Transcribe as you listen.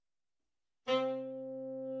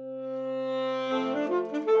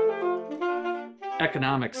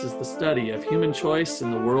Economics is the study of human choice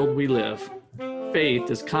in the world we live.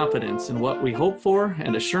 Faith is confidence in what we hope for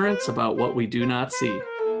and assurance about what we do not see.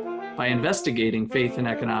 By investigating faith in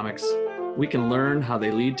economics, we can learn how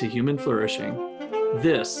they lead to human flourishing.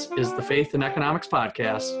 This is the Faith in Economics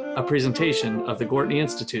Podcast, a presentation of the Gortney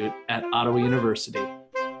Institute at Ottawa University.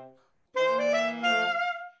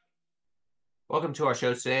 Welcome to our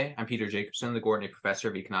show today. I'm Peter Jacobson, the Gortney Professor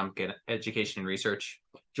of Economic Education and Research.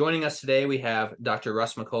 Joining us today, we have Dr.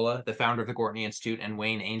 Russ McCullough, the founder of the Gortney Institute and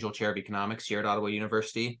Wayne Angell Chair of Economics here at Ottawa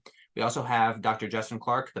University. We also have Dr. Justin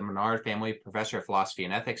Clark, the Menard Family Professor of Philosophy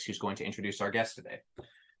and Ethics, who's going to introduce our guest today.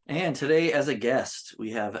 And today, as a guest,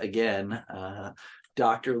 we have again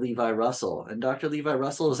Dr. Levi Russell. And Dr. Levi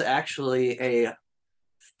Russell is actually a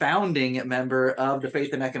founding member of the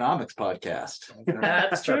Faith in Economics podcast.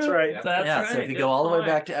 That's true. That's right. That's right. So if you go all the way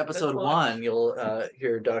back to episode 1, you'll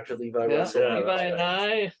hear Dr. Levi Russell. Levi and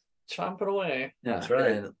I chomping away. Yeah, That's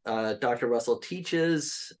right. And Dr. Russell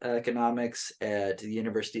teaches economics at the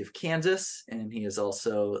University of Kansas, and he is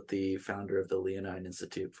also the founder of the Leonine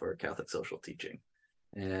Institute for Catholic Social Teaching.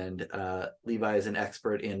 And Levi is an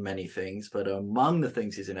expert in many things, but among the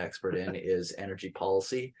things he's an expert in is energy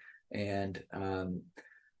policy and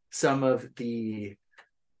some of the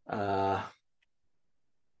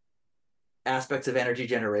aspects of energy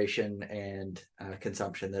generation and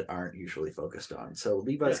consumption that aren't usually focused on. So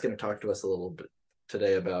Levi's going to talk to us a little bit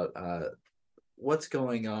today about what's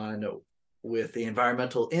going on with the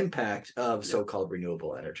environmental impact of so-called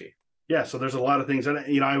renewable energy. Yeah, so there's a lot of things. And,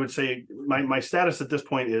 I would say my status at this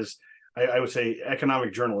point is, I would say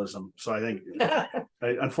economic journalism. So I think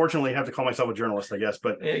I unfortunately have to call myself a journalist, I guess.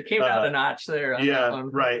 But it came out a notch there. On yeah, that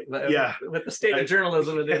one. right. With the state of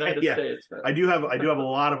journalism in the United States. But. I do have a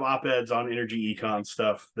lot of op-eds on energy econ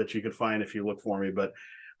stuff that you could find if you look for me. But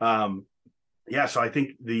so I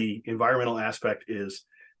think the environmental aspect is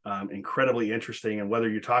incredibly interesting. And whether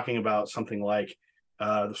you're talking about something like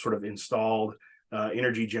the sort of installed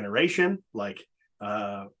energy generation, like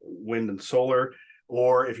wind and solar,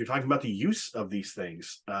 or if you're talking about the use of these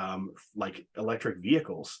things, like electric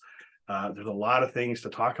vehicles, there's a lot of things to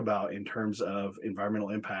talk about in terms of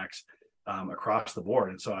environmental impacts across the board.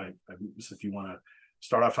 And so if you want to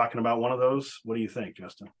start off talking about one of those, what do you think,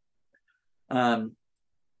 Justin? I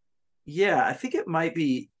think it might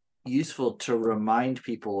be useful to remind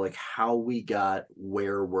people like how we got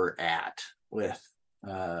where we're at with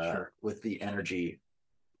the energy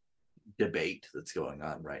debate that's going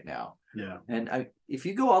on right now. Yeah. And if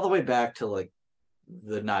you go all the way back to like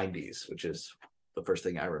the 90s, which is the first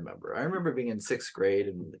thing I remember being in 6th grade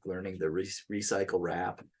and learning the recycle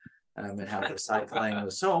rap and how recycling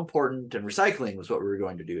was so important, and recycling was what we were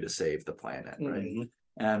going to do to save the planet, right?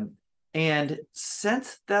 Mm-hmm. And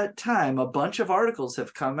since that time, a bunch of articles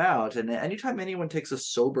have come out, and anytime anyone takes a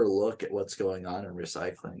sober look at what's going on in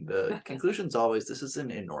recycling, the conclusion's always this is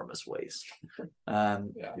an enormous waste.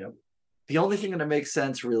 The only thing that makes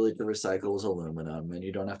sense really to recycle is aluminum, and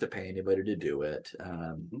you don't have to pay anybody to do it.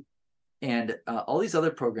 And all these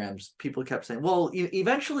other programs, people kept saying, well,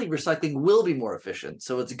 eventually recycling will be more efficient.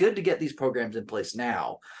 So it's good to get these programs in place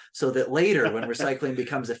now so that later when recycling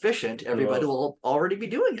becomes efficient, everybody will already be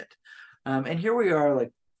doing it. And here we are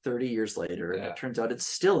like 30 years later, and it turns out it's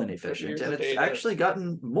still inefficient. And it's actually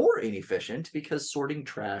gotten more inefficient because sorting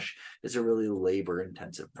trash is a really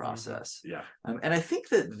labor-intensive process. And I think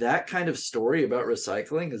that kind of story about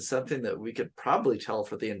recycling is something that we could probably tell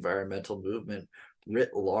for the environmental movement writ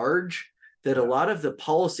large, that a lot of the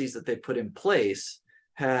policies that they put in place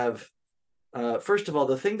have, first of all,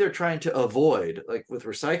 the thing they're trying to avoid, like with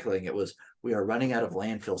recycling, it was, we are running out of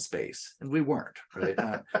landfill space, and we weren't,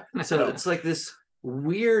 right? So it's like this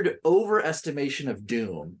weird overestimation of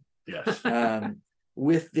doom,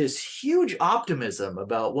 with this huge optimism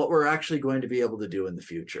about what we're actually going to be able to do in the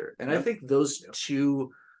future. And I think those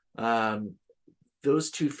two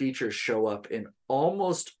features show up in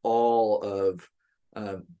almost all of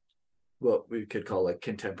what we could call like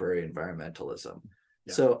contemporary environmentalism.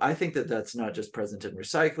 So I think that's not just present in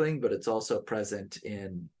recycling, but it's also present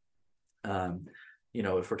in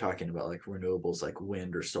if we're talking about like renewables like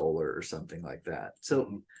wind or solar or something like that.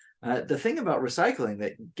 So the thing about recycling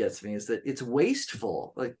that gets me is that it's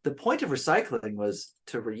wasteful. Like the point of recycling was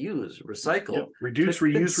to reuse, recycle, reduce,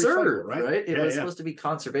 reuse, conserve, recycle, right? It was supposed to be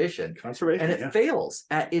conservation. And it yeah. fails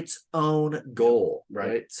at its own goal,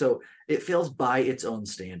 right? So it fails by its own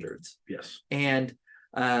standards. Yes. And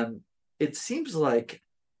it seems like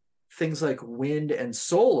things like wind and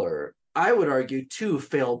solar, I would argue, too,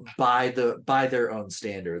 fail by their own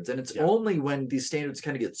standards. And it's only when these standards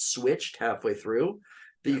kind of get switched halfway through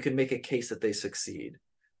that you can make a case that they succeed.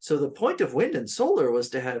 So the point of wind and solar was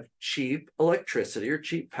to have cheap electricity or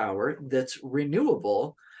cheap power that's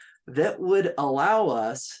renewable, that would allow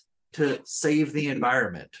us to save the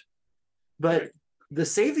environment. But the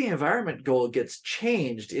save the environment goal gets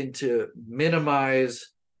changed into minimize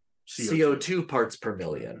CO2 parts per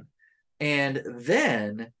million. And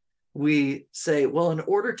then we say, well, in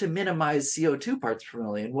order to minimize CO2 parts per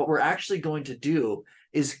million, what we're actually going to do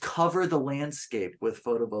is cover the landscape with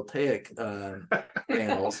photovoltaic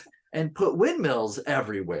panels and put windmills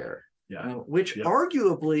everywhere, which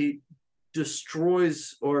arguably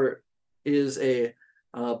destroys or is a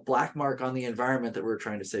black mark on the environment that we're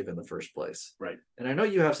trying to save in the first place. Right. And I know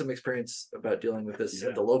you have some experience about dealing with this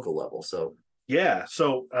at the local level. So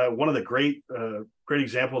so one of the great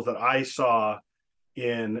examples that I saw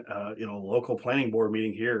in a local planning board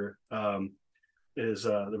meeting here is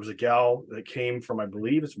there was a gal that came from, I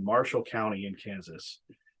believe it's Marshall County in Kansas,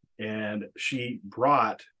 and she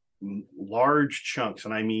brought large chunks,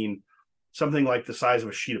 and I mean something like the size of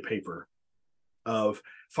a sheet of paper, of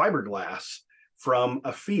fiberglass from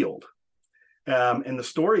a field. And the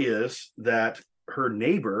story is that her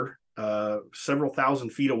neighbor, several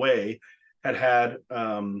thousand feet away, had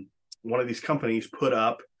one of these companies put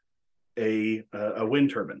up a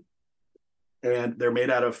wind turbine, and they're made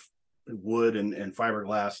out of wood and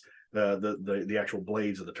fiberglass, the actual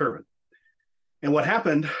blades of the turbine. And what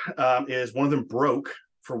happened is one of them broke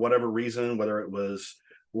for whatever reason, whether it was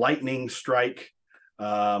lightning strike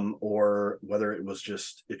or whether it was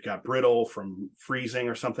just it got brittle from freezing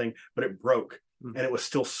or something, but it broke and it was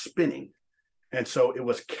still spinning. And so it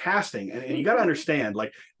was casting. And you got to understand,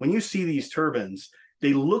 like when you see these turbines,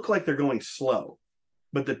 they look like they're going slow,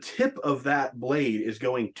 but the tip of that blade is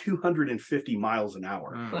going 250 miles an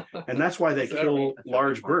hour. And that's why they kill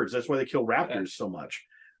large birds. That's why they kill raptors so much,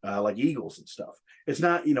 like eagles and stuff. It's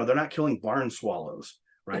not, they're not killing barn swallows,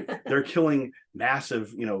 right? They're killing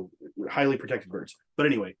massive, highly protected birds. But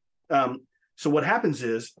anyway, so what happens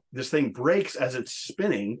is this thing breaks as it's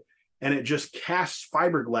spinning, and it just casts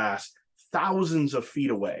fiberglass thousands of feet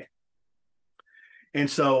away. And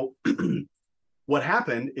so what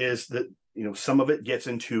happened is that, some of it gets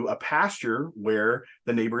into a pasture where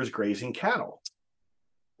the neighbor is grazing cattle.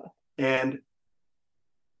 And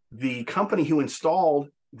the company who installed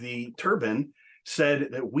the turbine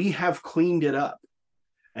said that we have cleaned it up.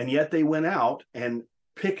 And yet they went out and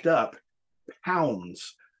picked up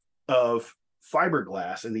pounds of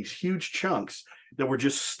fiberglass in these huge chunks that were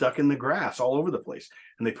just stuck in the grass all over the place.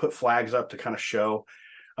 And they put flags up to kind of show,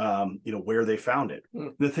 where they found it.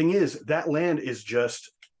 The thing is, that land is just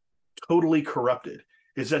totally corrupted.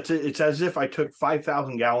 It's as if I took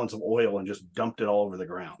 5,000 gallons of oil and just dumped it all over the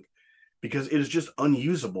ground, because it is just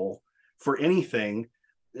unusable for anything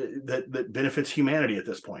that benefits humanity at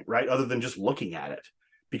this point, right? Other than just looking at it,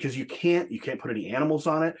 because you can't put any animals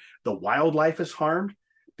on it. The wildlife is harmed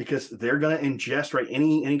because they're going to ingest, right?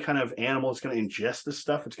 Any kind of animal is going to ingest this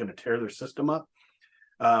stuff. It's going to tear their system up.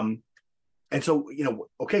 And so,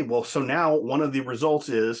 so now one of the results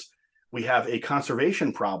is we have a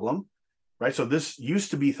conservation problem, right? So this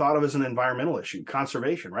used to be thought of as an environmental issue,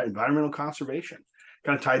 conservation, right? Environmental conservation,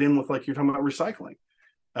 kind of tied in with, like, you're talking about recycling.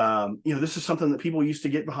 This is something that people used to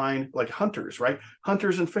get behind, like hunters, right?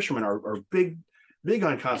 Hunters and fishermen are big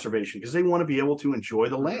on conservation because they want to be able to enjoy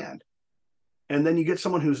the land. And then you get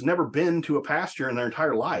someone who's never been to a pasture in their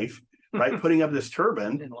entire life, right? Putting up this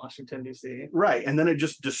turbine in Washington, D.C. Right. And then it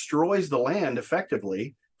just destroys the land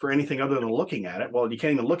effectively for anything other than looking at it. Well, you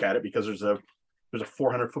can't even look at it because there's a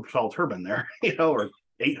 400-foot tall turbine there, or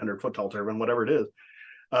 800-foot tall turbine, whatever it is,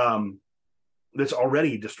 that's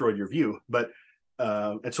already destroyed your view. But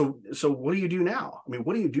and so what do you do now? I mean,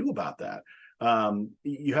 what do you do about that?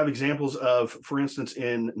 You have examples of, for instance,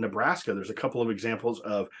 in Nebraska, there's a couple of examples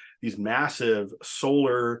of these massive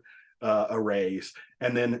solar arrays,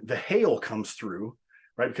 and then the hail comes through,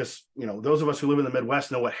 right? Because, those of us who live in the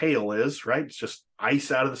Midwest know what hail is, right? It's just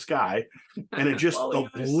ice out of the sky, and it just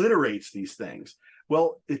obliterates these things.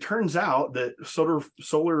 Well, it turns out that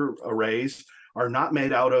solar arrays are not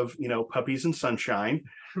made out of, puppies and sunshine.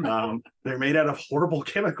 They're made out of horrible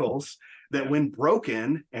chemicals that, when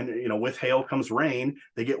broken and, with hail comes rain,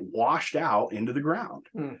 they get washed out into the ground.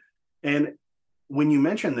 And when you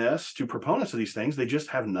mention this to proponents of these things, they just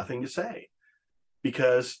have nothing to say,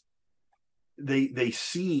 because they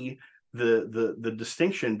see the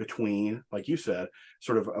distinction between, like you said,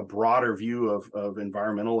 sort of a broader view of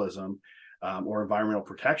environmentalism or environmental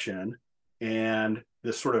protection, and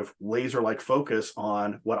this sort of laser-like focus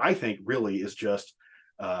on what I think really is just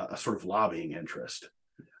a sort of lobbying interest.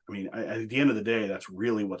 I mean, at the end of the day, that's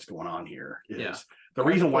really what's going on here. Is Yeah. the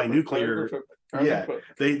reason why nuclear? Yeah,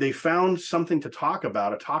 they found something to talk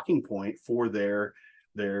about, a talking point for their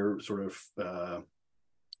sort of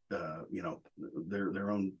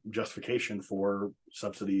their own justification for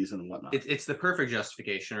subsidies and whatnot. It's the perfect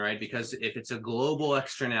justification, right? Because if it's a global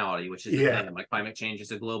externality, which is the thing, like climate change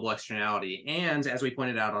is a global externality, and as we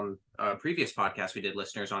pointed out on a previous podcast we did,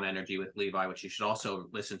 listeners on energy with Levi, which you should also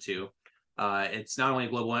listen to. It's not only a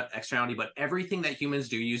global externality, but everything that humans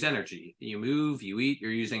do use energy. You move, you eat,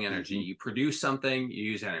 you're using energy. You produce something, you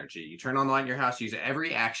use energy. You turn on the light in your house, you use it.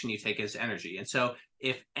 Every action you take is energy. And so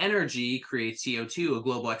if energy creates CO2, a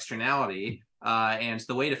global externality, and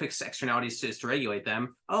the way to fix externalities is to regulate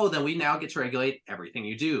them, then we now get to regulate everything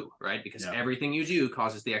you do, right? Because everything you do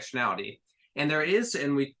causes the externality. And there is,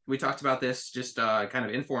 and we talked about this just kind of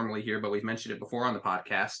informally here, but we've mentioned it before on the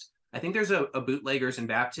podcast. I think there's a bootleggers and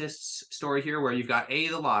Baptists story here where you've got the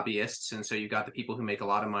lobbyists. And so you've got the people who make a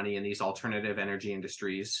lot of money in these alternative energy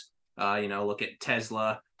industries. Look at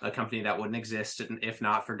Tesla, a company that wouldn't exist if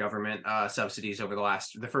not for government subsidies over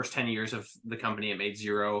the first 10 years of the company. It made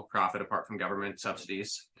zero profit apart from government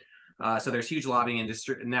subsidies. So there's huge lobbying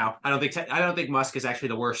industry. Now, I don't think Musk is actually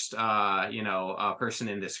the worst, person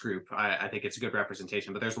in this group. I think it's a good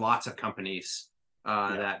representation, but there's lots of companies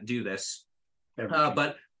that do this.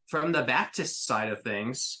 But from the Baptist side of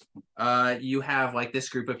things, you have like this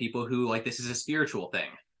group of people who like this is a spiritual thing.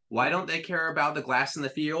 Why don't they care about the glass in the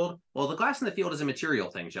field? Well, the glass in the field is a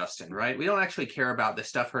material thing, Justin, right? We don't actually care about the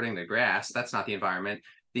stuff hurting the grass. That's not the environment.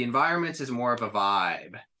 The environment is more of a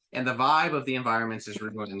vibe. And the vibe of the environment is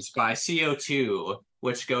ruined by CO2,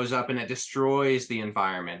 which goes up and it destroys the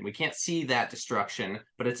environment. We can't see that destruction,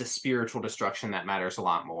 but it's a spiritual destruction that matters a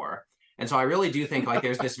lot more. And so I really do think like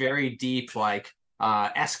there's this very deep like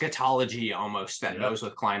eschatology almost that goes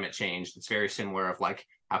with climate change. It's very similar of like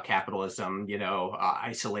how capitalism,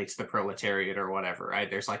 isolates the proletariat or whatever, right?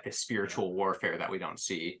 There's like this spiritual warfare that we don't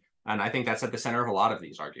see. And I think that's at the center of a lot of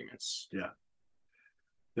these arguments. Yeah.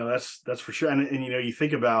 No, that's for sure. And you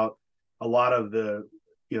think about a lot of the,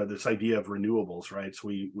 this idea of renewables, right? So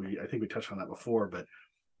I think we touched on that before, but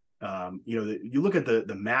you look at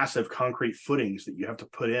the massive concrete footings that you have to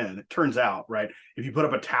put in. It turns out, right, if you put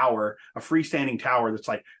up a freestanding tower that's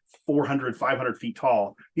like 400, 500 feet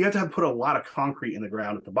tall, you have to put a lot of concrete in the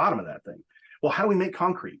ground at the bottom of that thing. Well, how do we make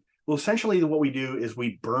concrete? Well, essentially what we do is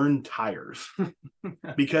we burn tires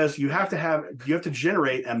because you have to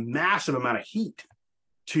generate a massive amount of heat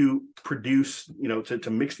to produce, to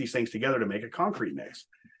mix these things together to make a concrete mix.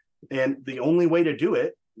 And the only way to do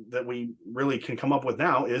it that we really can come up with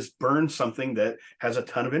now is burn something that has a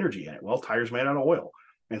ton of energy in it. Well, tires made out of oil.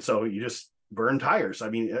 And so you just burn tires. I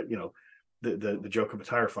mean, the joke of a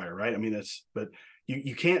tire fire, right? I mean, but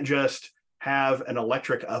you can't just have an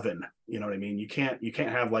electric oven. You know what I mean? You can't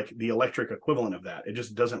have like the electric equivalent of that. It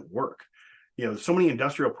just doesn't work. So many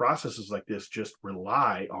industrial processes like this just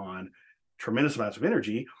rely on tremendous amounts of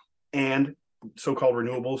energy, and so-called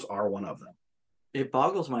renewables are one of them. It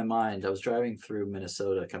boggles my mind. I was driving through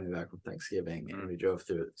Minnesota coming back from Thanksgiving, and we drove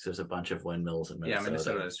through. There's a bunch of windmills in Minnesota. Yeah,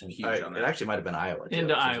 Minnesota is huge on that. It actually might have been Iowa. Too.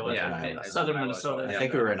 Into Iowa, southern Minnesota. I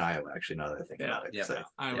think we were in Iowa. Actually, now that I think about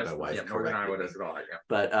it, Northern Iowa does it all. Yeah.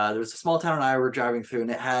 But there was a small town in Iowa we're driving through,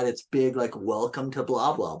 and it had its big like "Welcome to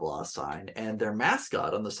blah blah blah" sign, and their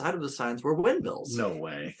mascot on the side of the signs were windmills. No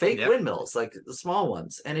way, fake windmills, like the small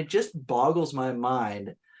ones, and it just boggles my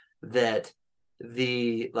mind that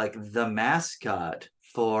the mascot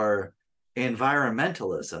for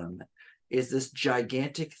environmentalism is this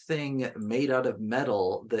gigantic thing made out of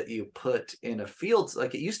metal that you put in a field.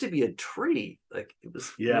 Like it used to be a tree, like it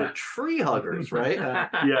was tree huggers, right?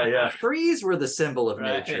 Trees were the symbol of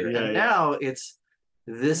nature, and now it's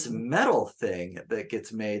this metal thing that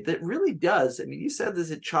gets made that really does. I mean, you said this,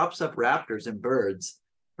 it chops up raptors and birds,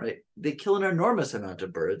 right? They kill an enormous amount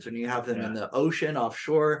of birds when you have them in the ocean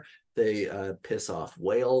offshore. They piss off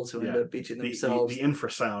whales who end up beaching themselves. The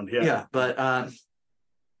infrasound, but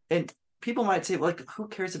and people might say, like, who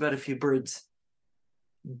cares about a few birds?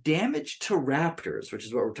 Damage to raptors, which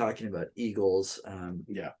is what we're talking about, eagles.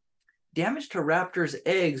 Damage to raptors'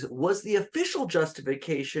 eggs was the official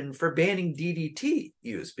justification for banning DDT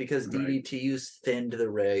use because DDT use thinned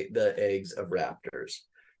the eggs of raptors.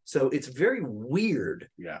 So it's very weird.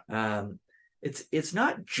 It's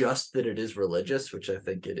not just that it is religious, which I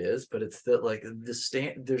think it is, but it's that like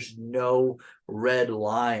there's no red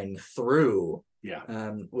line through,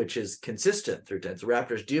 which is consistent through tense.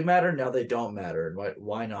 Raptors do matter, now they don't matter, and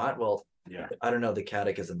why not? Well, I don't know. The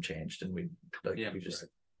catechism changed, and we just.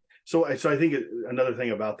 So I think another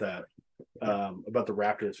thing about that about the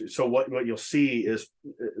rapid. So what you'll see is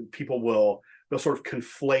they'll sort of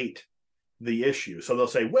conflate the issue. So they'll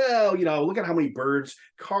say, well, look at how many birds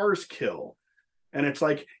cars kill. And it's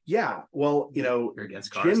like, yeah, well,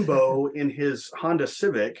 Jimbo in his Honda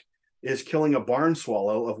Civic is killing a barn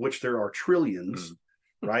swallow, of which there are trillions,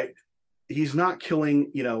 right? He's not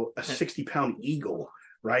killing, a 60-pound eagle,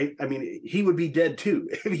 right? I mean, he would be dead too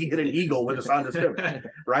if he hit an eagle with his Honda Civic,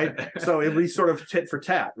 right? So it would be sort of tit for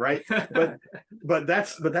tat, right? But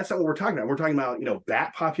that's not what we're talking about. We're talking about,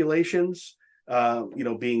 bat populations,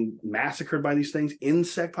 being massacred by these things,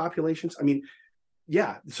 insect populations. I mean,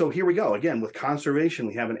 yeah. So here we go again with conservation.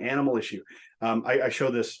 We have an animal issue. I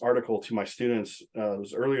showed this article to my students. It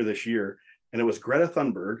was earlier this year, and it was Greta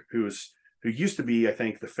Thunberg, who used to be, I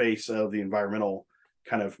think, the face of the environmental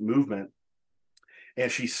kind of movement, and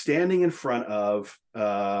she's standing in front of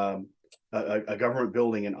a government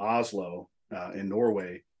building in Oslo, in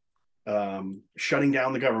Norway, shutting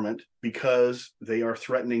down the government because they are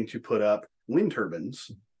threatening to put up wind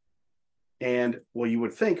turbines. And well, you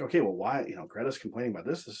would think, okay, well, why, Greta's complaining about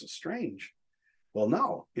this? This is strange. Well,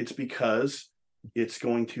 no, it's because it's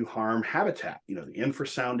going to harm habitat, the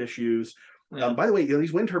infrasound issues. Yeah. By the way,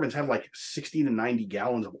 these wind turbines have like 60 to 90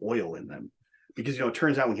 gallons of oil in them because, it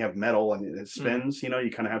turns out when you have metal and it spins, you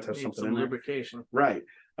kind of have to have something in there. Lubrication. Right.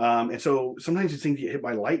 And so sometimes these things get hit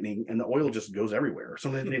by lightning and the oil just goes everywhere.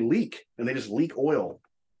 Sometimes they leak and they just leak oil,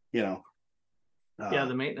 Yeah,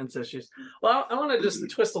 the maintenance issues. Well, I want to just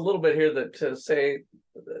twist a little bit here to say,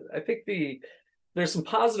 I think there's some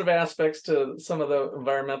positive aspects to some of the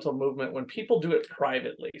environmental movement when people do it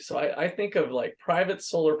privately. So I think of like private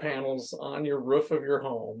solar panels on your roof of your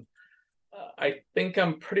home. I think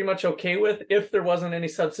I'm pretty much okay with if there wasn't any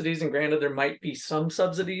subsidies, and granted there might be some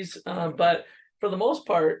subsidies, but for the most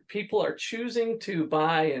part, people are choosing to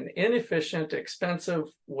buy an inefficient, expensive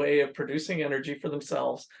way of producing energy for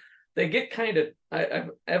themselves. They get kind of,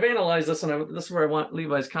 I've analyzed this, and this is where I want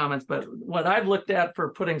Levi's comments, but what I've looked at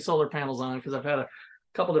for putting solar panels on, because I've had a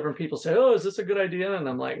couple different people say, oh, is this a good idea? And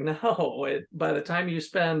I'm like, no, by the time you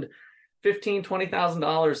spend $15,000,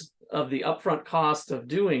 $20,000 of the upfront cost of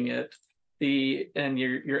doing it, and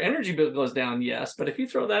your energy bill goes down, yes, but if you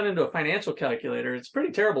throw that into a financial calculator, it's a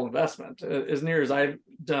pretty terrible investment, as near as I've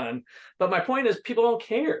done. But my point is, people don't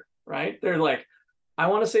care, right? They're like, I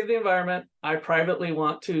want to save the environment. I privately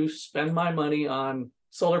want to spend my money on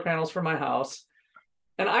solar panels for my house.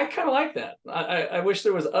 And I kind of like that. I wish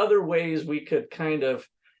there was other ways we could kind of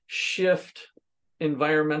shift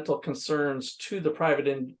environmental concerns to the private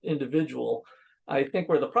individual. I think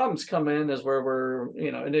where the problems come in is where we're,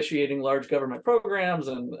 initiating large government programs,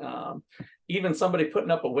 and even somebody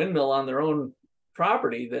putting up a windmill on their own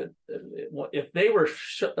property, that if they were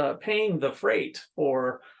paying the freight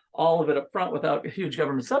for all of it up front without huge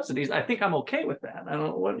government subsidies, I think I'm okay with that. I don't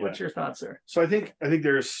know what's your thoughts there. So I think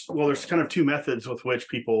there's kind of two methods with which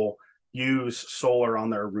people use solar on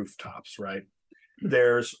their rooftops, right?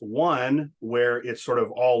 There's one where it's sort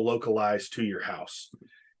of all localized to your house.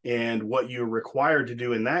 And what you're required to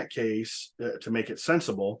do in that case to make it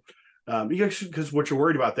sensible, because what you're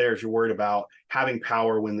worried about there is you're worried about having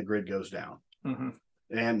power when the grid goes down. Mm-hmm.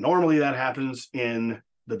 And normally that happens in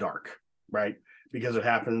the dark, right? Because it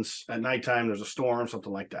happens at nighttime, there's a storm,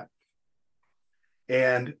 something like that.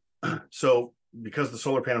 And so because the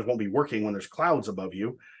solar panels won't be working when there's clouds above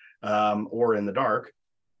you or in the dark,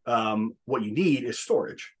 what you need is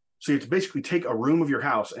storage. So you have to basically take a room of your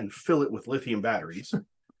house and fill it with lithium batteries,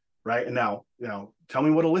 right? And now, tell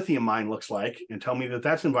me what a lithium mine looks like and tell me that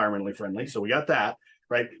that's environmentally friendly. So we got that,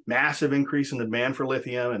 right? Massive increase in the demand for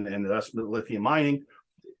lithium and thus lithium mining.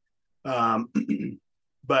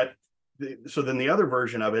 But so then the other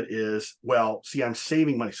version of it is, well, see, I'm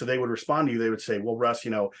saving money. So they would respond to you. They would say, well, Russ,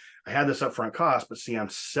 I had this upfront cost, but see, I'm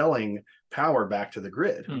selling power back to the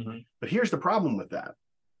grid. Mm-hmm. But here's the problem with that.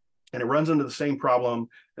 And it runs into the same problem,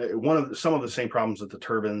 some of the same problems that the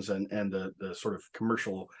turbines and the sort of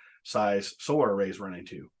commercial size solar arrays run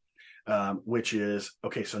into, which is,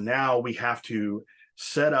 okay, so now we have to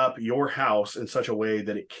set up your house in such a way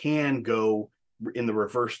that it can go in the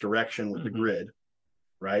reverse direction with mm-hmm. the grid,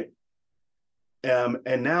 right?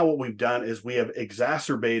 And now what we've done is we have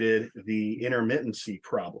exacerbated the intermittency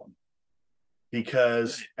problem,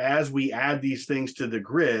 because as we add these things to the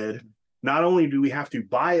grid, not only do we have to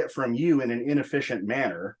buy it from you in an inefficient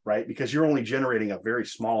manner, right? Because you're only generating a very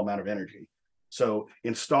small amount of energy. So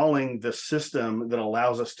installing the system that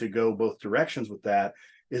allows us to go both directions with that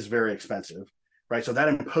is very expensive, right? So that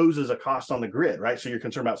imposes a cost on the grid, right? So you're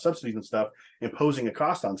concerned about subsidies and stuff, imposing a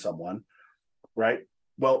cost on someone, right?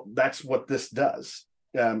 Well, that's what this does.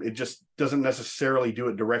 It just doesn't necessarily do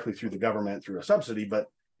it directly through the government through a subsidy, but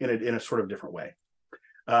in a sort of different way.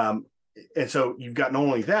 And so you've got not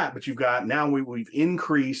only that, but you've got now we've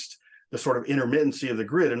increased the sort of intermittency of the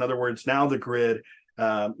grid. In other words, now the grid,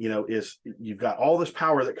 is you've got all this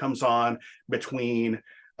power that comes on between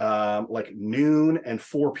like noon and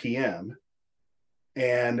 4 p.m.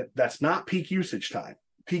 And that's not peak usage time.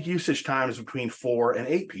 Peak usage time is between 4 and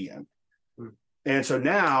 8 p.m. And so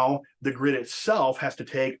now the grid itself has to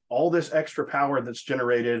take all this extra power that's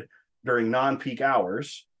generated during non-peak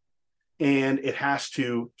hours, and it has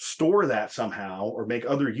to store that somehow or make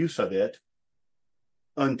other use of it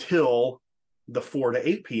until the 4 to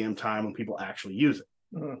 8 p.m. time when people actually use it.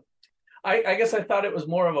 Mm-hmm. I guess I thought it was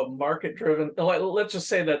more of a market-driven. Let's just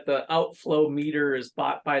say that the outflow meter is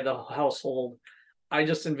bought by the household. I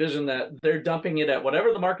just envision that they're dumping it at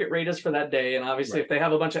whatever the market rate is for that day. And obviously, Right. if they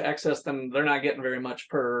have a bunch of excess, then they're not getting very much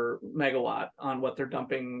per megawatt on what they're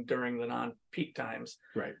dumping during the non-peak times.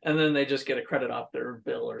 Right. And then they just get a credit off their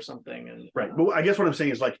bill or something. And Right. But I guess what I'm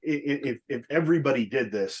saying is like if everybody did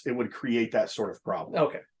this, it would create that sort of problem.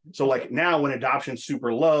 Okay. So like now when adoption's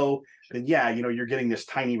super low, then you're getting this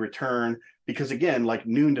tiny return because again, like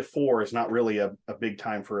noon to 4 is not really a big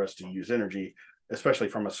time for us to use energy, especially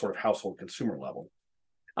from a sort of household consumer level.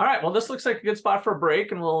 All right. Well, this looks like a good spot for a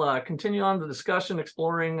break, and we'll continue on the discussion,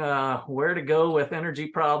 exploring where to go with energy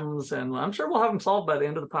problems. And I'm sure we'll have them solved by the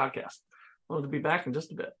end of the podcast. We'll be back in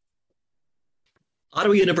just a bit.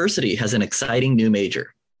 Ottawa University has an exciting new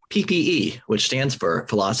major, PPE, which stands for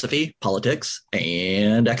Philosophy, Politics,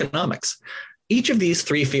 and Economics. Each of these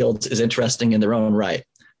three fields is interesting in their own right,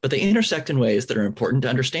 but they intersect in ways that are important to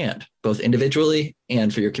understand, both individually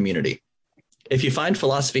and for your community. If you find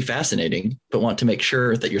philosophy fascinating, but want to make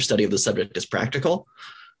sure that your study of the subject is practical,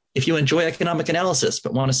 if you enjoy economic analysis,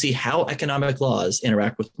 but want to see how economic laws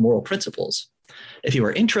interact with moral principles, if you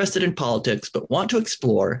are interested in politics, but want to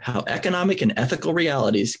explore how economic and ethical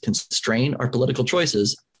realities constrain our political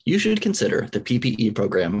choices, you should consider the PPE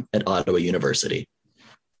program at Ottawa University.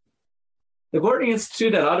 The Gortney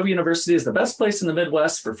Institute at Ottawa University is the best place in the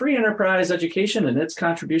Midwest for free enterprise education and its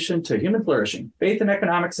contribution to human flourishing, faith and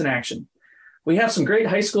economics in action. We have some great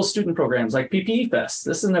high school student programs like PPE Fest.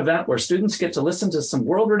 This is an event where students get to listen to some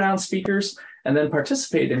world-renowned speakers and then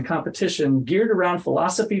participate in competition geared around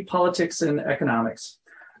philosophy, politics, and economics.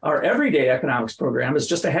 Our everyday economics program is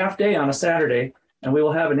just a half day on a Saturday, and we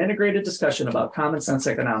will have an integrated discussion about common sense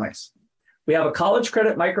economics. We have a college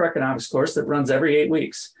credit microeconomics course that runs every 8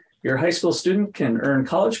 weeks. Your high school student can earn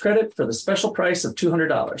college credit for the special price of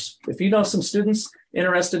 $200. If you know some students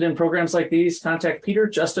interested in programs like these, contact Peter,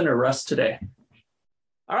 Justin, or Russ today.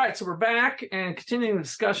 All right, so we're back and continuing the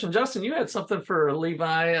discussion. Justin, you had something for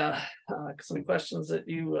Levi, some questions that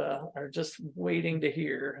you are just waiting to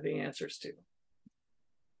hear the answers to.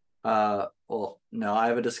 Well, no, I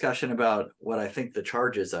have a discussion about what I think the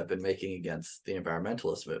charges I've been making against the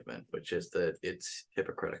environmentalist movement, which is that it's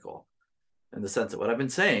hypocritical. In the sense that what I've been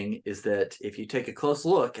saying is that if you take a close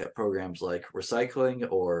look at programs like recycling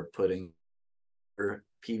or putting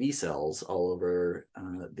PV cells all over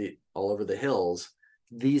the hills,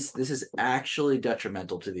 this is actually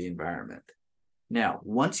detrimental to the environment. Now,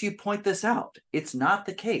 once you point this out, it's not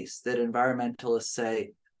the case that environmentalists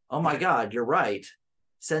say, "Oh my God, you're right.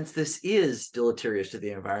 Since this is deleterious to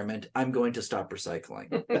the environment, I'm going to stop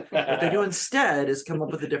recycling." What they do instead is come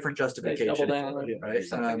up with a different justification. They double down on right?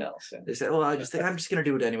 something else. Yeah. They say, "Well, I'm just going to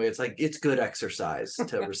do it anyway. It's like it's good exercise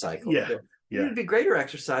to recycle." Yeah. It'd be greater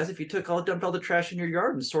exercise if you dumped all the trash in your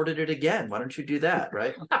yard and sorted it again. Why don't you do that,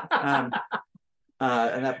 right?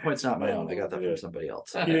 And that point's not my own. I got that from somebody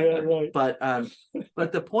else. Yeah, right.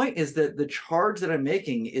 But the point is that the charge that I'm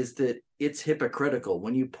making is that it's hypocritical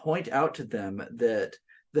when you point out to them that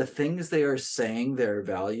the things they are saying they're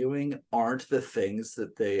valuing aren't the things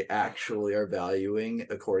that they actually are valuing,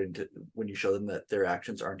 according to when you show them that their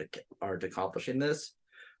actions aren't accomplishing this.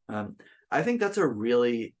 I think that's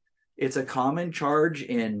it's a common charge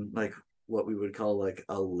in like what we would call like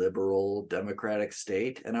a liberal democratic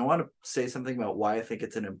state. And I want to say something about why I think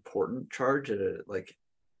it's an important charge,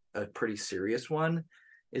 a pretty serious one,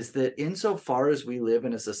 is that insofar as we live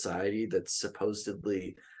in a society that's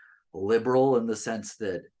supposedly liberal in the sense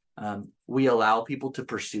that we allow people to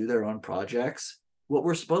pursue their own projects, what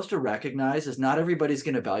we're supposed to recognize is not everybody's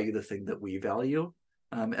going to value the thing that we value.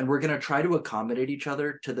 And we're going to try to accommodate each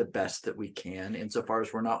other to the best that we can, insofar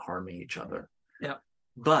as we're not harming each other. Yeah.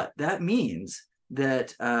 But that means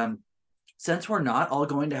that since we're not all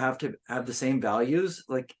going to have the same values,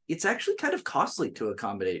 like it's actually kind of costly to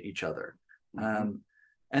accommodate each other. And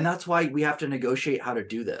that's why we have to negotiate how to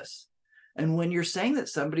do this. And when you're saying that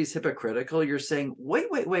somebody's hypocritical, you're saying,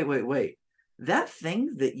 wait. That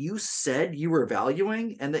thing that you said you were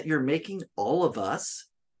valuing and that you're making all of us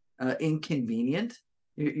inconvenient,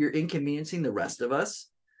 you're inconveniencing the rest of us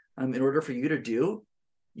in order for you to do,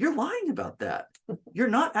 you're lying about that. You're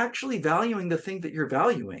not actually valuing the thing that you're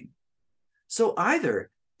valuing. So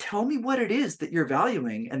either tell me what it is that you're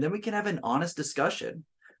valuing, and then we can have an honest discussion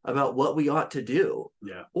about what we ought to do.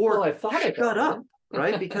 Yeah. Or Well, I thought shut up,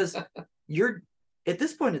 right? Because you're, at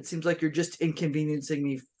this point, it seems like you're just inconveniencing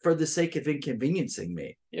me for the sake of inconveniencing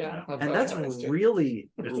me. Yeah. And that's really,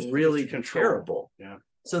 really It's control. terrible. Yeah.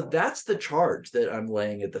 So that's the charge that I'm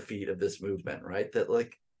laying at the feet of this movement, right? That,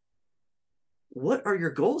 like, what are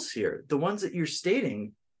your goals here? The ones that you're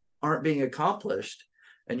stating aren't being accomplished,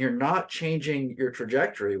 and you're not changing your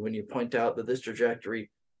trajectory when you point out that this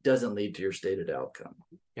trajectory doesn't lead to your stated outcome.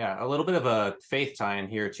 Yeah, a little bit of a faith tie-in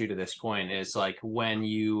here too to this point is like when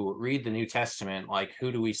you read the New Testament, like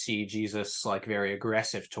who do we see Jesus like very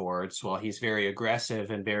aggressive towards? Well, he's very aggressive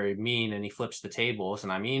and very mean, and he flips the tables.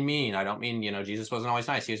 And I mean mean. I don't mean, Jesus wasn't always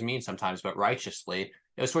nice. He was mean sometimes, but righteously.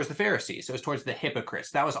 It was towards the Pharisees. It was towards the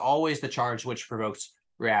hypocrites. That was always the charge which provokes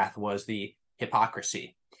wrath, was the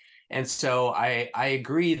hypocrisy. And so I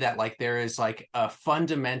agree that like there is like a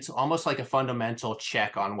fundamental, almost like a fundamental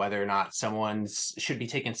check on whether or not someone should be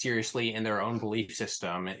taken seriously in their own belief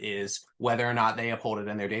system is whether or not they uphold it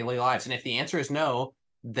in their daily lives. And if the answer is no,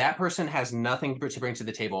 that person has nothing to bring to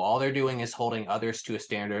the table. All they're doing is holding others to a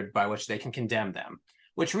standard by which they can condemn them,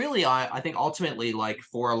 which really, I think ultimately, like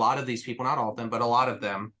for a lot of these people, not all of them, but a lot of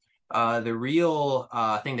them, the real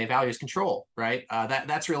thing they value is control, right?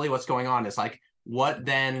 That's really what's going on. Is like, what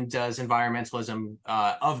then does environmentalism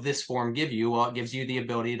of this form give you? Well, it gives you the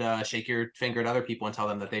ability to shake your finger at other people and tell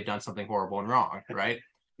them that they've done something horrible and wrong, right?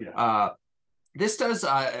 Yeah. This does,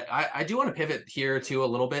 I do want to pivot here too a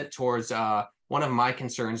little bit towards one of my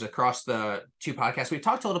concerns across the two podcasts. We've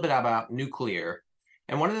talked a little bit about nuclear.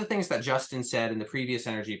 And one of the things that Justin said in the previous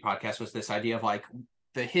energy podcast was this idea of like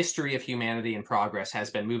the history of humanity and progress has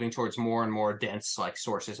been moving towards more and more dense like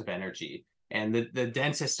sources of energy. And the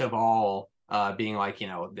densest of all being like,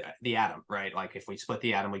 the atom, right? Like if we split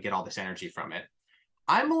the atom, we get all this energy from it.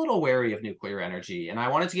 I'm a little wary of nuclear energy, and I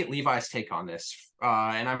wanted to get Levi's take on this.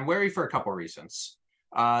 And I'm wary for a couple reasons.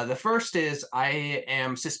 The first is I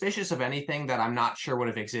am suspicious of anything that I'm not sure would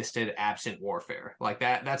have existed absent warfare. Like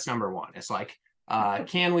that's number one. It's like,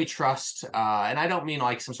 can we trust, and I don't mean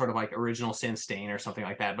like some sort of like original sin stain or something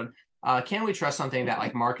like that, but can we trust something that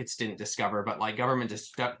like markets didn't discover, but like government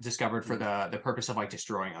discovered for the purpose of like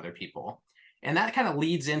destroying other people? And that kind of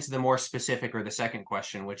leads into the more specific, or the second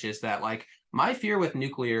question, which is that like my fear with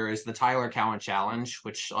nuclear is the Tyler Cowen challenge,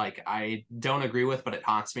 which like I don't agree with, but it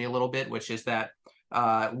haunts me a little bit, which is that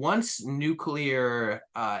once nuclear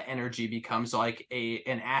energy becomes like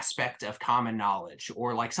an aspect of common knowledge,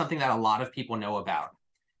 or like something that a lot of people know about,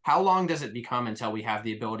 how long does it become until we have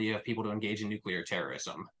the ability of people to engage in nuclear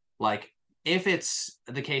terrorism? Like, if it's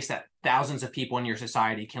the case that thousands of people in your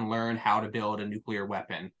society can learn how to build a nuclear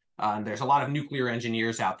weapon, there's a lot of nuclear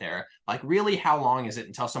engineers out there. Like, really, how long is it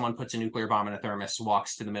until someone puts a nuclear bomb in a thermos,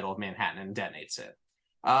 walks to the middle of Manhattan, and detonates it?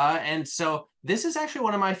 And so this is actually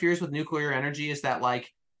one of my fears with nuclear energy, is that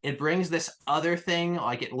like it brings this other thing,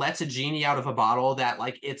 like it lets a genie out of a bottle that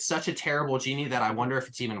like it's such a terrible genie that I wonder if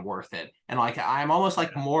it's even worth it. And like I'm almost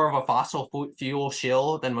like more of a fossil fuel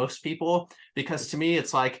shill than most people, because to me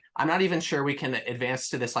it's like I'm not even sure we can advance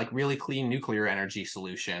to this like really clean nuclear energy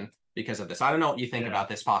solution because of this. I don't know what you think about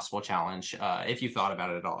this possible challenge, if you've thought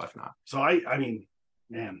about it at all. If not, so I mean,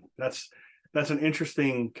 man, that's an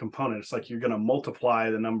interesting component. It's like you're going to multiply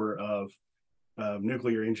the number of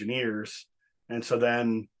nuclear engineers, and so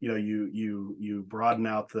then you broaden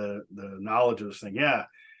out the knowledge of this thing. Yeah,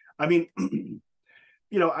 I mean,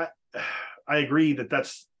 I agree that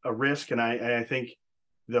that's a risk, and I think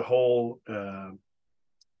the whole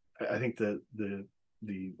I think the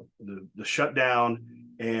shutdown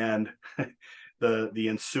and the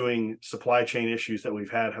ensuing supply chain issues that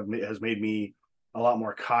we've had has made me a lot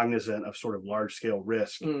more cognizant of sort of large scale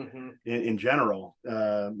risk in general,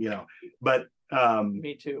 but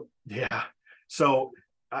me too. Yeah. So,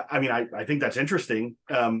 I mean, I think that's interesting.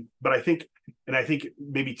 But I think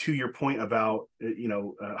maybe to your point about,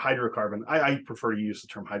 hydrocarbon, I prefer to use the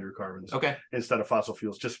term hydrocarbons instead of fossil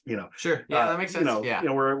fuels, just, Sure. Yeah, that makes sense.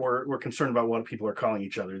 We're concerned about what people are calling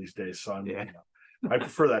each other these days. So I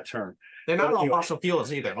prefer that term. They're not all fossil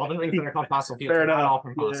fuels either. All the things that are called fossil fuels are not all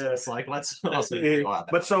from fossils. Like, let's go out there.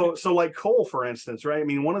 But so like coal, for instance, right? I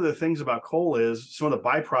mean, one of the things about coal is some of the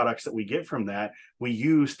byproducts that we get from that we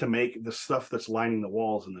use to make the stuff that's lining the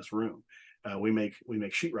walls in this room. We make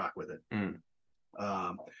sheetrock with it.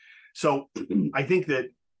 Mm. So I think that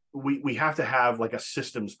we have to have like a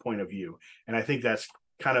systems point of view, and I think that's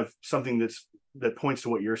kind of something that points to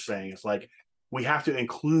what you're saying. It's like we have to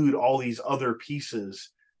include all these other pieces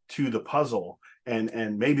to the puzzle,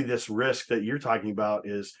 and maybe this risk that you're talking about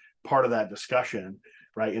is part of that discussion,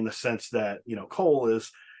 right? In the sense that, you know, coal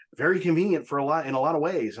is very convenient in a lot of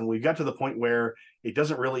ways, and we've got to the point where it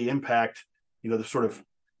doesn't really impact, you know, the sort of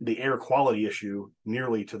the air quality issue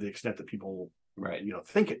nearly to the extent that people, Right, you know,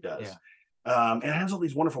 think it does. Yeah. And it has all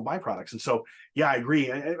these wonderful byproducts. And so, yeah, I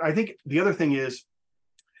agree. I think the other thing is,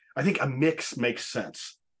 I think a mix makes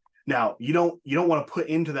sense. Now, you don't want to put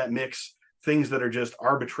into that mix things that are just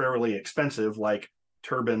arbitrarily expensive, like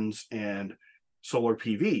turbines and solar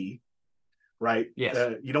PV, right?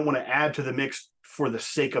 Yes. You don't want to add to the mix for the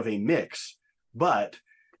sake of a mix, but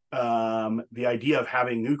the idea of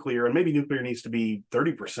having nuclear, and maybe nuclear needs to be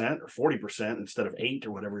 30% or 40% instead of 8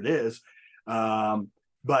 or whatever it is.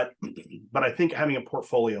 But I think having a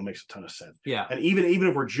portfolio makes a ton of sense. Yeah. And even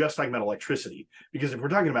if we're just talking about electricity, because if we're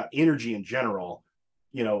talking about energy in general,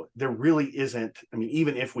 you know, there really isn't, I mean,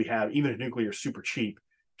 even if nuclear is super cheap,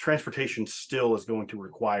 transportation still is going to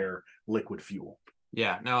require liquid fuel.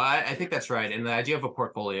 Yeah, no, I think that's right. And the idea of a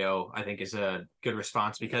portfolio, I think, is a good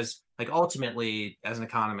response because, like, ultimately, as an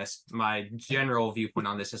economist, my general viewpoint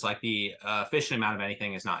on this is like the efficient amount of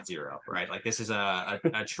anything is not zero, right? Like, this is a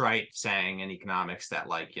trite saying in economics that,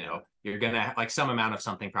 like, you know, you're going to, like, some amount of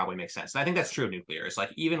something probably makes sense. And I think that's true of nuclear. It's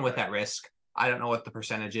like, even with that risk, I don't know what the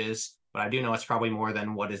percentage is, but I do know it's probably more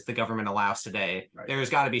than what is the government allows today. Right. There's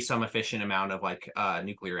got to be some efficient amount of, like,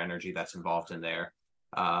 nuclear energy that's involved in there.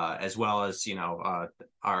 As well as, you know,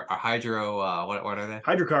 our hydro, what are they?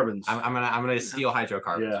 Hydrocarbons. I'm gonna steal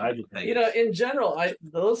hydrocarbons. Yeah, hydrocarbons. You know, in general,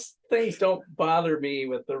 those things don't bother me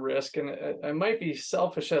with the risk, and I might be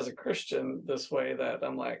selfish as a Christian this way, that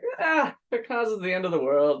I'm like, if it causes the end of the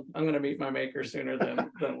world, I'm going to meet my maker sooner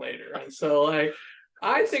than later. And so, like,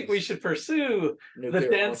 I think we should pursue the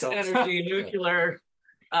dense energy nuclear.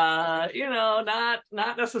 You know,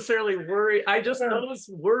 not necessarily worry. I just those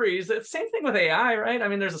worries. It's the same thing with AI, right? I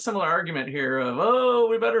mean, there's a similar argument here of,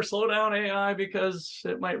 we better slow down AI because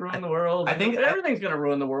it might ruin the world. I think everything's going to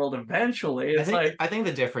ruin the world eventually. I think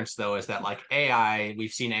the difference though is that, like, AI,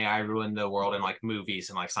 we've seen AI ruin the world in, like, movies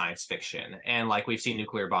and, like, science fiction, and, like, we've seen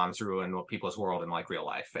nuclear bombs ruin people's world in, like, real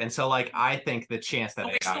life. And so, like, I think the chance that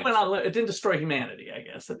AI it didn't destroy humanity, I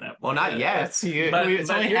guess, at that point. Well, not yet. It's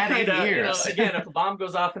only had 8 years. You know, again, if a bomb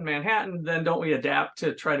goes off in Manhattan, then don't we adapt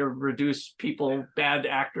to try to reduce bad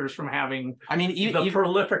actors from having? I mean, the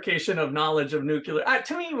proliferation of knowledge of nuclear.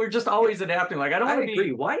 To me, we're just always adapting. Like, I don't want to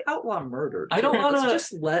agree. Why outlaw murder? I don't want to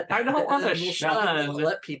just let. I don't want to shun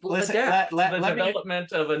let people adapt. The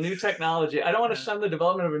development of a new technology. I don't want to shun the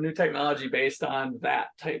development of a new technology based on that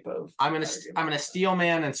type of. I'm gonna steel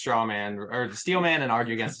man and straw man, or steel man and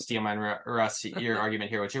argue against the steel man, Russ. Your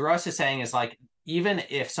argument here, what Russ is saying is, like, even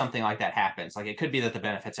if something like that happens, like, it could be that the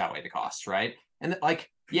benefits outweigh the costs, right? And, like,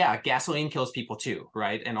 yeah, gasoline kills people too,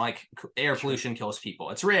 right? And, like, air pollution kills people.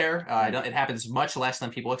 It's rare. It happens much less than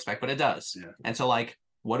people expect, but it does. Yeah. And so, like,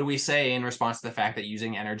 what do we say in response to the fact that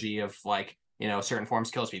using energy of, like, you know, certain forms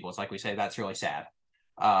kills people? It's like we say, that's really sad.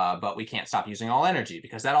 But we can't stop using all energy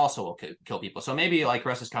because that also will kill people. So maybe, like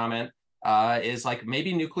Russ's comment, is, like,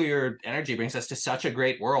 maybe nuclear energy brings us to such a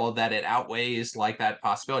great world that it outweighs, like, that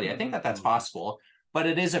possibility. I think that that's possible, but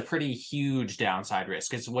it is a pretty huge downside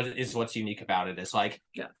risk. It's what's unique about it is, like,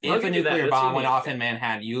 if a nuclear bomb went off in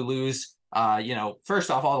Manhattan, you lose, you know,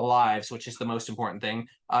 first off, all the lives, which is the most important thing.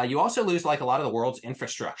 You also lose, like, a lot of the world's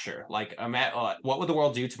infrastructure. Like, what would the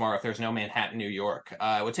world do tomorrow if there's no Manhattan, New York?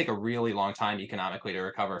 It would take a really long time economically to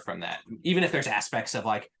recover from that. Even if there's aspects of,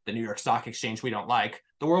 like, the New York Stock Exchange we don't like,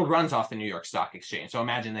 the world runs off the New York Stock Exchange. So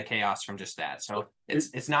imagine the chaos from just that. So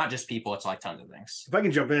it's not just people, it's, like, tons of things. If I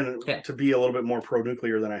can jump in to be a little bit more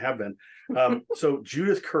pro-nuclear than I have been. So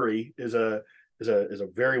Judith Curry is a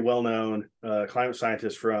very well-known climate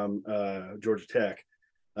scientist from Georgia Tech.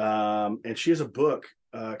 And she has a book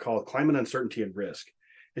called Climate Uncertainty and Risk.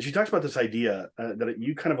 And she talks about this idea that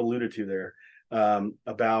you kind of alluded to there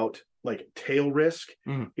about, like, tail risk,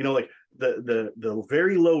 you know, like the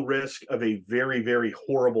very low risk of a very, very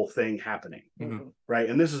horrible thing happening, right?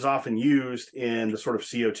 And this is often used in the sort of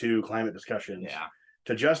CO2 climate discussions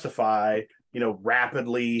to justify, you know,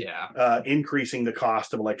 rapidly increasing the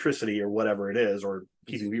cost of electricity or whatever it is, or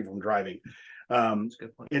keeping people from driving. And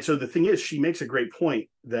so the thing is, she makes a great point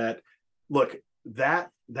that, look, that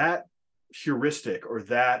heuristic or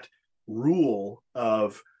that rule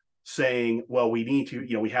of saying, well, we need to,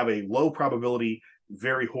 you know, we have a low probability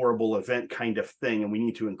very horrible event kind of thing, and we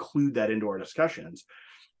need to include that into our discussions,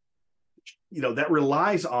 that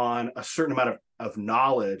relies on a certain amount of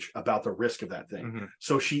knowledge about the risk of that thing. Mm-hmm.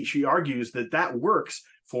 So she argues that works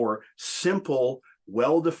for simple,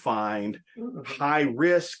 well-defined, high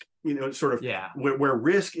risk, sort of where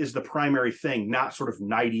risk is the primary thing, not sort of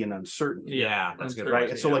nighty and uncertain. Yeah, that's good. Right.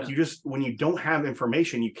 And so like when you don't have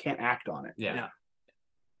information, you can't act on it. Yeah.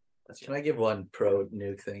 Can I give one pro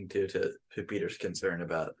nuke thing too to Peter's concern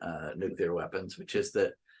about nuclear weapons, which is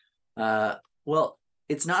that, well,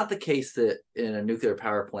 it's not the case that in a nuclear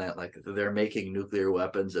power plant, like they're making nuclear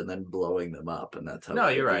weapons and then blowing them up, and that's how. No,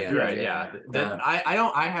 you're right. You're right. Yeah.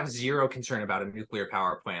 I have zero concern about a nuclear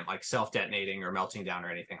power plant like self-detonating or melting down or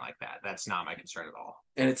anything like that. That's not my concern at all.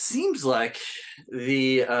 And it seems like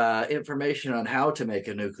the information on how to make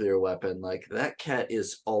a nuclear weapon, like that cat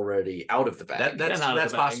is already out of the bag.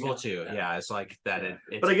 That's possible too. Yeah, it's like that.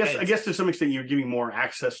 But I guess to some extent you're giving more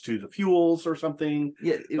access to the fuels or something.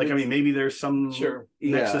 Yeah, maybe there's some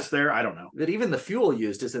nexus there. I don't know. But even the fuel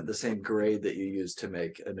used isn't the same grade that you use to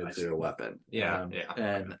make a nuclear weapon.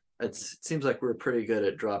 And it seems like we're pretty good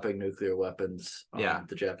at dropping nuclear weapons on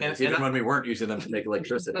the Japanese, even when we weren't using them to make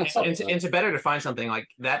electricity. And to better define something, like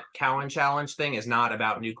that Cowan challenge thing is not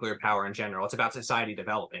about nuclear power in general. It's about society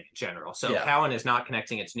developing in general. So Cowan is not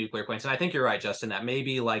connecting it to nuclear plants. And I think you're right, Justin, that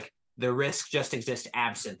maybe like the risk just exists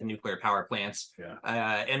absent the nuclear power plants.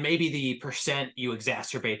 And maybe the percent you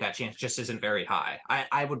exacerbate that chance just isn't very high.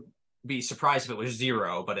 I would be surprised if it was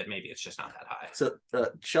zero, but maybe it's just not that high. So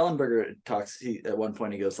Schellenberger talks, at one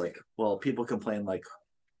point he goes like, well, people complain like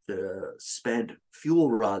the spent fuel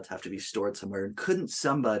rods have to be stored somewhere, and couldn't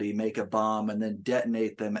somebody make a bomb and then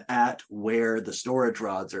detonate them at where the storage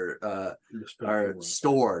rods are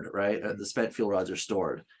stored, right? The spent fuel rods are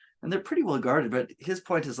stored. And they're pretty well guarded, but his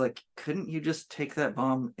point is like, couldn't you just take that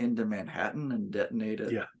bomb into Manhattan and detonate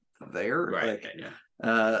it there? Right.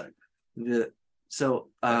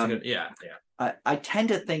 I tend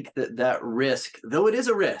to think that risk, though it is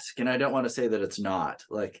a risk, and I don't want to say that it's not,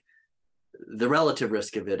 like the relative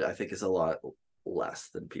risk of it, I think, is a lot less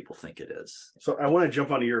than people think it is. So I want to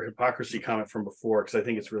jump onto your hypocrisy comment from before, because I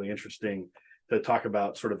think it's really interesting to talk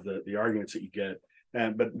about sort of the arguments that you get,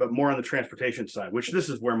 but more on the transportation side, which this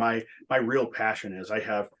is where my real passion is.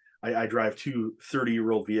 I drive two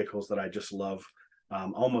 30-year-old vehicles that I just love.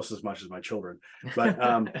 Almost as much as my children, but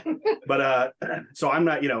so I'm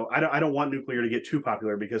not, I don't want nuclear to get too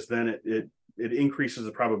popular, because then it increases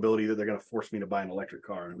the probability that they're going to force me to buy an electric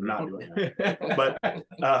car, and I'm not doing that.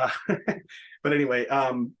 But anyway,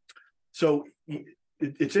 so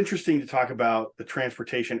it's interesting to talk about the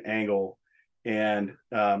transportation angle. And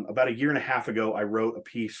about a year and a half ago, I wrote a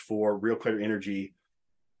piece for Real Clear Energy,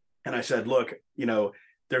 and I said, look,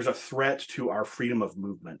 there's a threat to our freedom of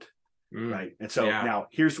movement. Right. And so now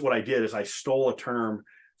here's what I did is I stole a term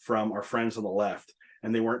from our friends on the left,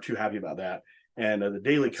 and they weren't too happy about that. And the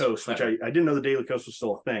Daily Coast, which I didn't know the Daily Coast was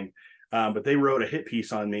still a thing, but they wrote a hit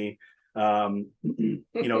piece on me, because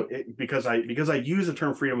I use the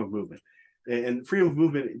term freedom of movement. And freedom of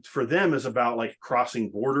movement for them is about like crossing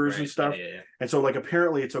borders and stuff. And so like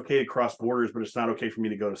apparently it's okay to cross borders, but it's not okay for me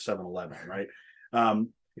to go to 7-Eleven, right?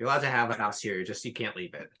 You're allowed to have a house here, you can't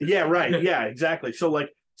leave it. Yeah, right. Yeah, exactly. So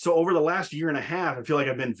over the last year and a half, I feel like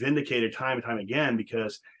I've been vindicated time and time again,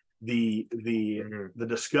 because the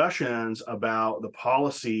discussions about the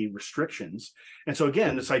policy restrictions. And so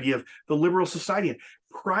again, this idea of the liberal society and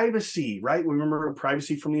privacy, right? We remember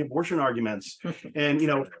privacy from the abortion arguments, and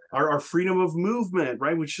our freedom of movement,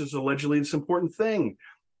 right, which is allegedly this important thing.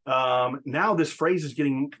 Now this phrase is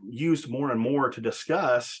getting used more and more to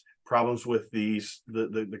discuss problems with the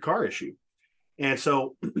car issue. And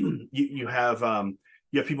so you have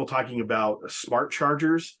people talking about smart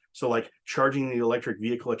chargers. So like charging the electric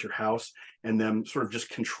vehicle at your house, and them sort of just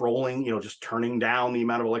controlling, just turning down the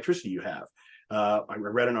amount of electricity you have. I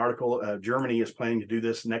read an article, Germany is planning to do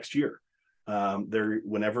this next year.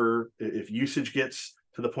 If usage gets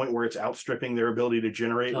to the point where it's outstripping their ability to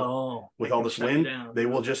generate with all this wind, they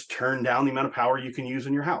will just turn down the amount of power you can use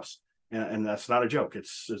in your house. And that's not a joke.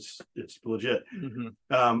 It's legit.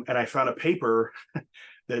 And I found a paper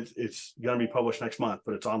that it's going to be published next month,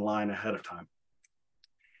 but it's online ahead of time.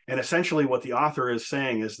 And essentially what the author is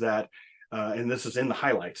saying is that, and this is in the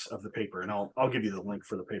highlights of the paper, and I'll give you the link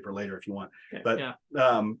for the paper later if you want. But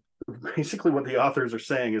basically what the authors are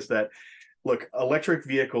saying is that, look, electric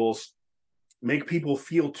vehicles make people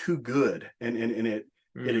feel too good, and it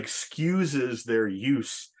excuses their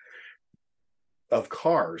use of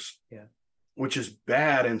cars, which is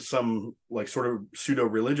bad in some like sort of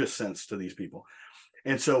pseudo-religious sense to these people.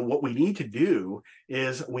 And so what we need to do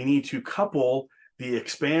is we need to couple the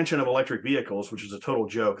expansion of electric vehicles, which is a total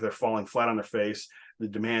joke, they're falling flat on their face. The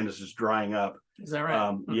demand is just drying up. Is that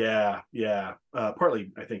right? Yeah.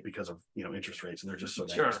 Partly, I think, because of interest rates, and they're just so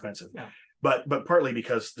Sure. expensive. Yeah. But partly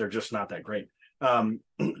because they're just not that great from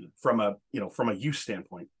a use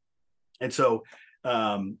standpoint. And so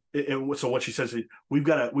so what she says is we've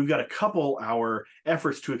got to couple our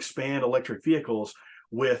efforts to expand electric vehicles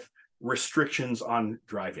with restrictions on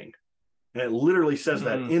driving. And it literally says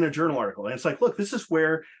that in a journal article. And it's like, look, this is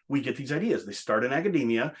where we get these ideas. They start in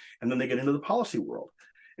academia and then they get into the policy world.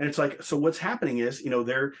 And it's like, so what's happening is,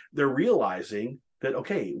 they're realizing that,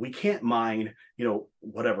 okay, we can't mine,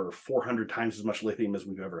 400 times as much lithium as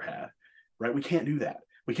we've ever had, right? We can't do that.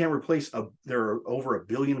 We can't replace there are over 1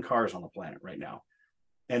 billion cars on the planet right now.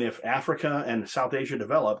 And if Africa and South Asia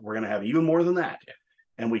develop, we're going to have even more than that.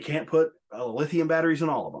 And we can't put lithium batteries in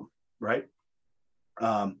all of them, right?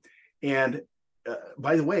 And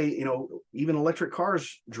by the way, even electric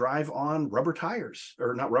cars drive on rubber tires,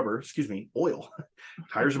 or not rubber, excuse me, oil.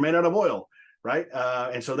 Tires are made out of oil, right?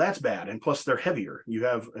 And so that's bad. And plus they're heavier. You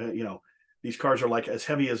have, these cars are like as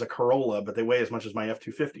heavy as a Corolla, but they weigh as much as my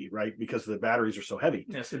F-250, right? Because the batteries are so heavy.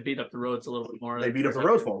 Yes, it beat up the roads a little bit more. They beat up the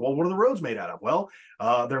roads more. Well, what are the roads made out of? Well,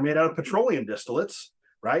 they're made out of petroleum distillates,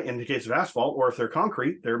 right? In the case of asphalt, or if they're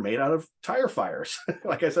concrete, they're made out of tire fires,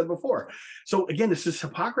 like I said before. So again, it's this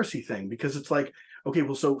hypocrisy thing, because it's like, okay,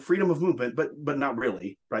 well, so freedom of movement, but not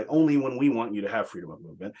really, right? Only when we want you to have freedom of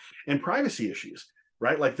movement. And privacy issues,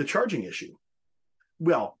 right? Like the charging issue.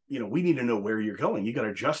 Well, we need to know where you're going. You got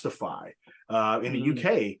to justify. In the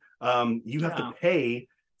UK, you have to pay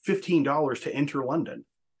 $15 to enter London.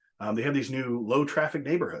 They have these new low traffic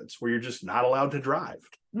neighborhoods where you're just not allowed to drive.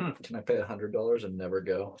 Can I pay $100 and never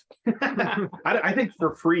go? I think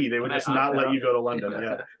for free they would just not let you go to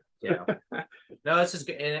London. Yeah. No, this is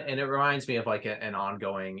good. And it reminds me of like an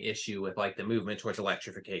ongoing issue with like the movement towards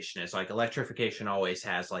electrification. It's like electrification always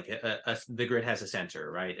has like the grid has a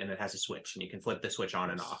sensor, right? And it has a switch, and you can flip the switch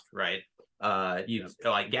on and off, right?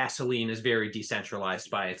 Like gasoline is very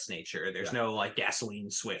decentralized by its nature. There's no like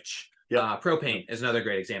gasoline switch. Propane is another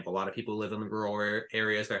great example. A lot of people who live in the rural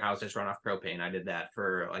areas, their houses run off propane. I did that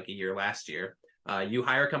for like a year last year. You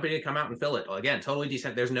hire a company to come out and fill it. Well, again, totally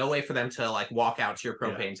decent. There's no way for them to like walk out to your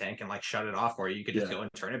propane tank and like shut it off, or you could just go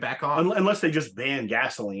and turn it back on. Unless they just ban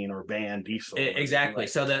gasoline or ban diesel. Exactly.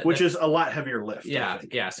 So which is a lot heavier lift.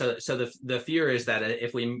 Yeah. So the fear is that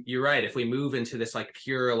if we move into this like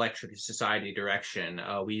pure electric society direction,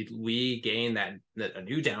 we gain a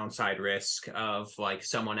new downside risk of like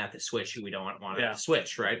someone at the switch who we don't want to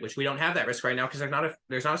switch, right? Which we don't have that risk right now because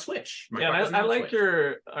there's not a switch. I like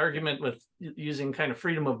your argument with using kind of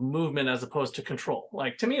freedom of movement as opposed to control.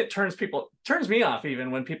 Like, to me, it turns me off even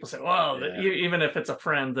when people say, well, even if it's a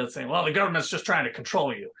friend that's saying, well, the government's just trying to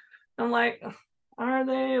control you. I'm like, are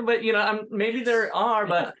they? But maybe there are,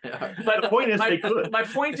 but the point is they could. My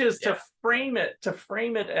point is to frame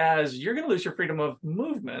it as you're going to lose your freedom of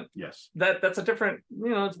movement. Yes. That's a different,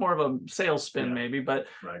 it's more of a sales spin maybe, but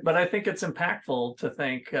I think it's impactful to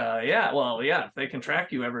think, if they can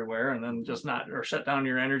track you everywhere and then just or shut down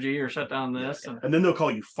your energy or shut down this. And then they'll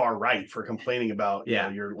call you far right for complaining about,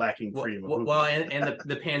 you're lacking freedom of movement. Well, and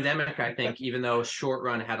the pandemic, I think, even though short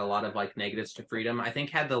run had a lot of like negatives to freedom, I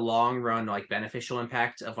think had the long run like beneficial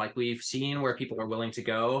impact of like we've seen where people are willing to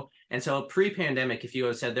go. And so pre-pandemic, if you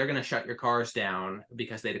had said they're going to shut your cars down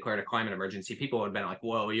because they declared a climate emergency, people would have been like,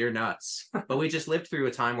 whoa, you're nuts. But we just lived through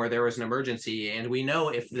a time where there was an emergency, and we know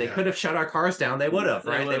if they could have shut our cars down, they would have,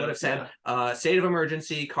 right? They would have said, state of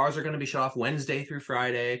emergency, cars are going to be shut off Wednesday through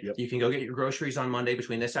Friday. Yep. You can go get your groceries on Monday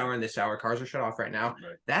between this hour and this hour. Cars are shut off right now.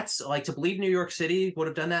 Right. That's like, to believe New York City would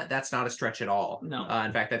have done that. That's not a stretch at all. No.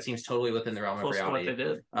 In fact, that seems totally within the realm of reality. What they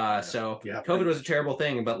did. COVID was a terrible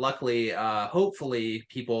thing, but luckily, hopefully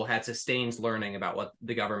people had sustained learning about what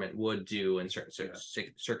the government would do in certain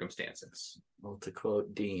circumstances. Well, to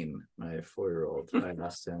quote Dean, my 4-year-old, I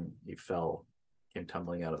asked him, he came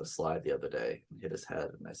tumbling out of a slide the other day, hit his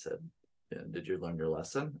head, and I said, did you learn your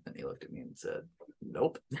lesson? And he looked at me and said,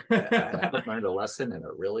 nope, I haven't learned a lesson in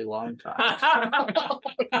a really long time.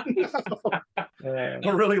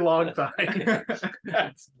 A really long time.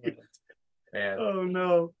 Oh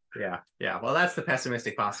no. Yeah. Well, that's the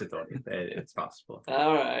pessimistic possibility. It's possible.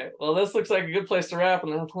 All right. Well, this looks like a good place to wrap,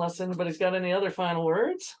 unless anybody's got any other final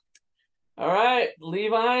words. All right,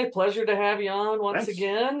 Levi, pleasure to have you on once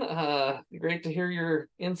again. Great to hear your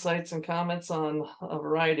insights and comments on a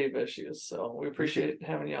variety of issues. So we appreciate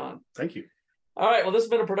having you on. Thank you. All right. Well, this has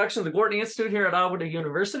been a production of the Gortney Institute here at Iowa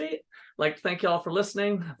University. I'd like to thank you all for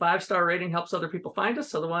listening. 5-star rating helps other people find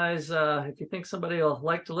us. Otherwise, if you think somebody will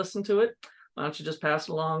like to listen to it, why don't you just pass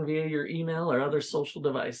it along via your email or other social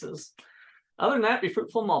devices? Other than that, be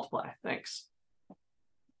fruitful, multiply. Thanks.